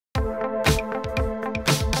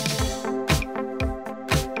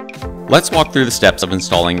Let's walk through the steps of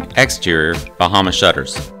installing exterior Bahama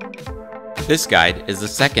shutters. This guide is the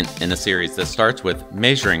second in a series that starts with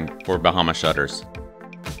measuring for Bahama shutters.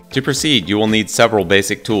 To proceed, you will need several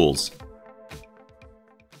basic tools.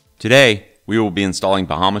 Today, we will be installing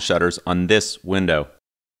Bahama shutters on this window.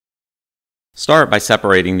 Start by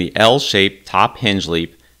separating the L-shaped top hinge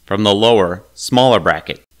leaf from the lower, smaller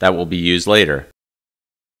bracket that will be used later.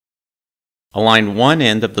 Align one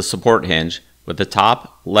end of the support hinge with the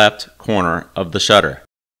top left corner of the shutter.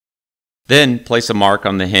 Then place a mark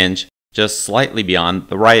on the hinge just slightly beyond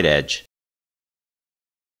the right edge.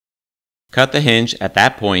 Cut the hinge at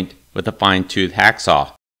that point with a fine-tooth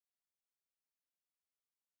hacksaw.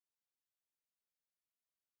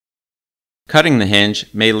 Cutting the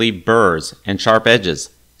hinge may leave burrs and sharp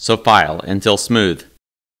edges, so file until smooth.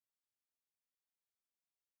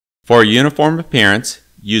 For a uniform appearance,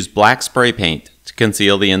 use black spray paint to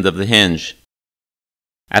conceal the end of the hinge.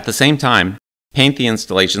 At the same time, paint the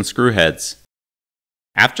installation screw heads.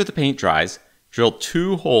 After the paint dries, drill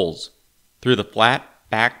 2 holes through the flat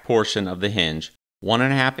back portion of the hinge,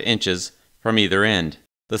 1.5 inches from either end.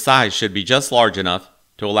 The size should be just large enough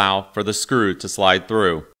to allow for the screw to slide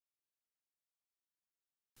through.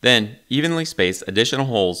 Then, evenly space additional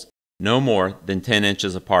holes no more than 10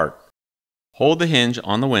 inches apart. Hold the hinge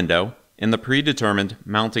on the window in the predetermined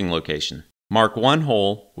mounting location. Mark one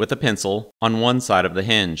hole with a pencil on one side of the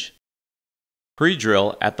hinge.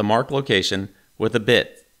 Pre-drill at the marked location with a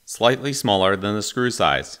bit slightly smaller than the screw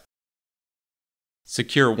size.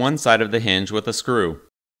 Secure one side of the hinge with a screw.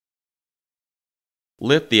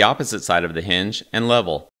 Lift the opposite side of the hinge and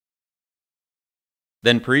level.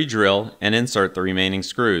 Then pre-drill and insert the remaining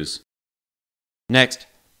screws. Next,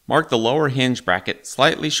 mark the lower hinge bracket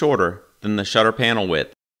slightly shorter than the shutter panel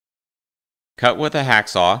width. Cut with a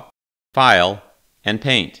hacksaw, file, and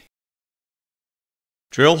paint.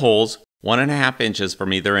 Drill holes 1.5 inches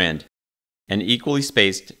from either end, and equally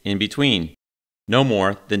spaced in between, no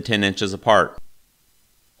more than 10 inches apart.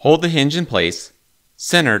 Hold the hinge in place,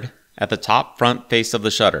 centered at the top front face of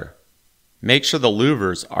the shutter. Make sure the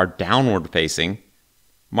louvers are downward facing.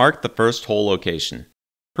 Mark the first hole location.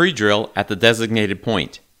 Pre-drill at the designated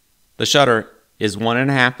point. The shutter is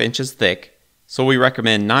 1.5 inches thick, so we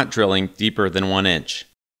recommend not drilling deeper than 1 inch.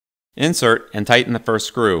 Insert and tighten the first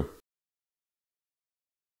screw.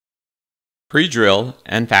 Pre-drill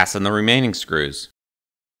and fasten the remaining screws.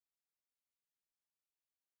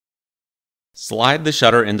 Slide the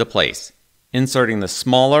shutter into place, inserting the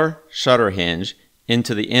smaller shutter hinge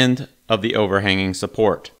into the end of the overhanging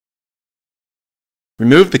support.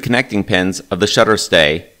 Remove the connecting pins of the shutter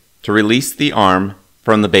stay to release the arm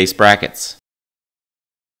from the base brackets.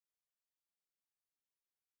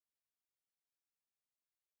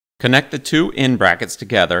 Connect the 2 end brackets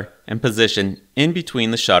together and position in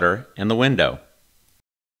between the shutter and the window.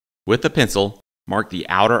 With the pencil, mark the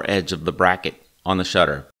outer edge of the bracket on the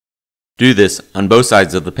shutter. Do this on both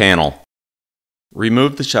sides of the panel.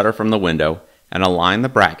 Remove the shutter from the window and align the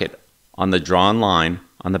bracket on the drawn line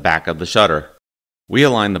on the back of the shutter. We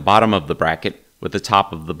align the bottom of the bracket with the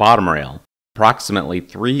top of the bottom rail, approximately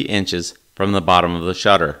 3 inches from the bottom of the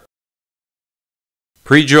shutter.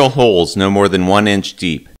 Pre-drill holes no more than 1 inch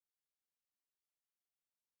deep.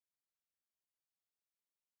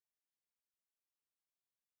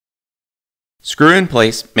 Screw in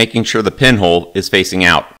place, making sure the pinhole is facing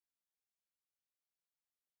out.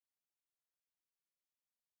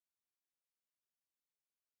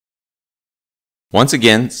 Once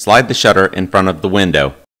again, slide the shutter in front of the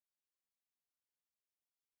window.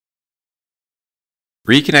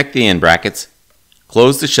 Reconnect the end brackets,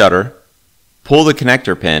 close the shutter, pull the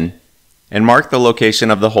connector pin, and mark the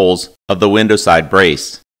location of the holes of the window side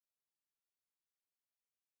brace.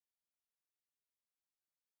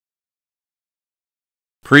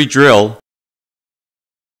 Pre-drill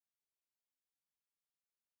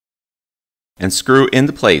and screw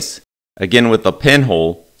into place, again with the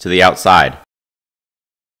pinhole to the outside.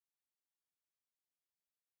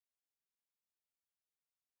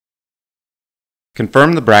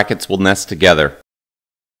 Confirm the brackets will nest together.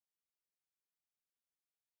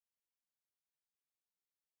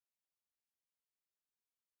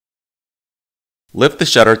 Lift the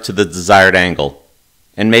shutter to the desired angle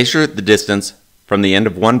and measure the distance from the end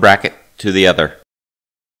of one bracket to the other.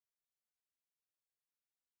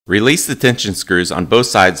 Release the tension screws on both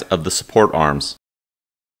sides of the support arms.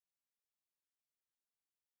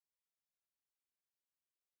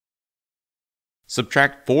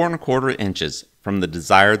 Subtract 4¼ inches from the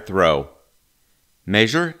desired throw.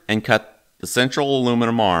 Measure and cut the central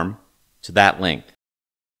aluminum arm to that length.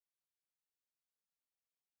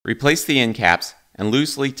 Replace the end caps and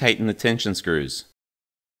loosely tighten the tension screws.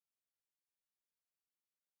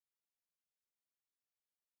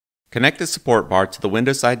 Connect the support bar to the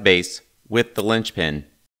window side base with the linchpin.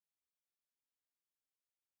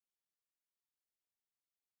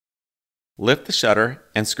 Lift the shutter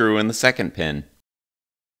and screw in the second pin.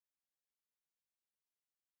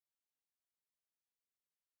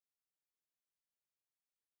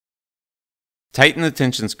 Tighten the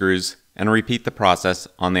tension screws and repeat the process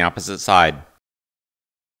on the opposite side.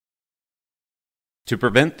 To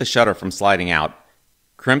prevent the shutter from sliding out,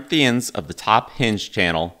 crimp the ends of the top hinge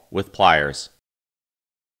channel with pliers.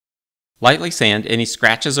 Lightly sand any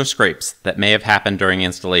scratches or scrapes that may have happened during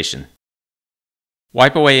installation.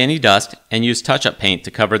 Wipe away any dust and use touch-up paint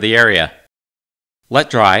to cover the area. Let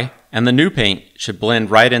dry, and the new paint should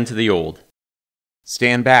blend right into the old.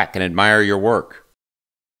 Stand back and admire your work.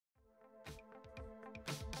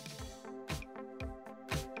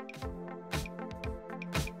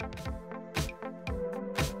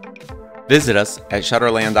 Visit us at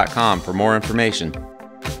Shutterland.com for more information.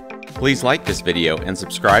 Please like this video and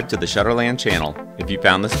subscribe to the Shutterland channel if you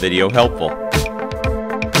found this video helpful.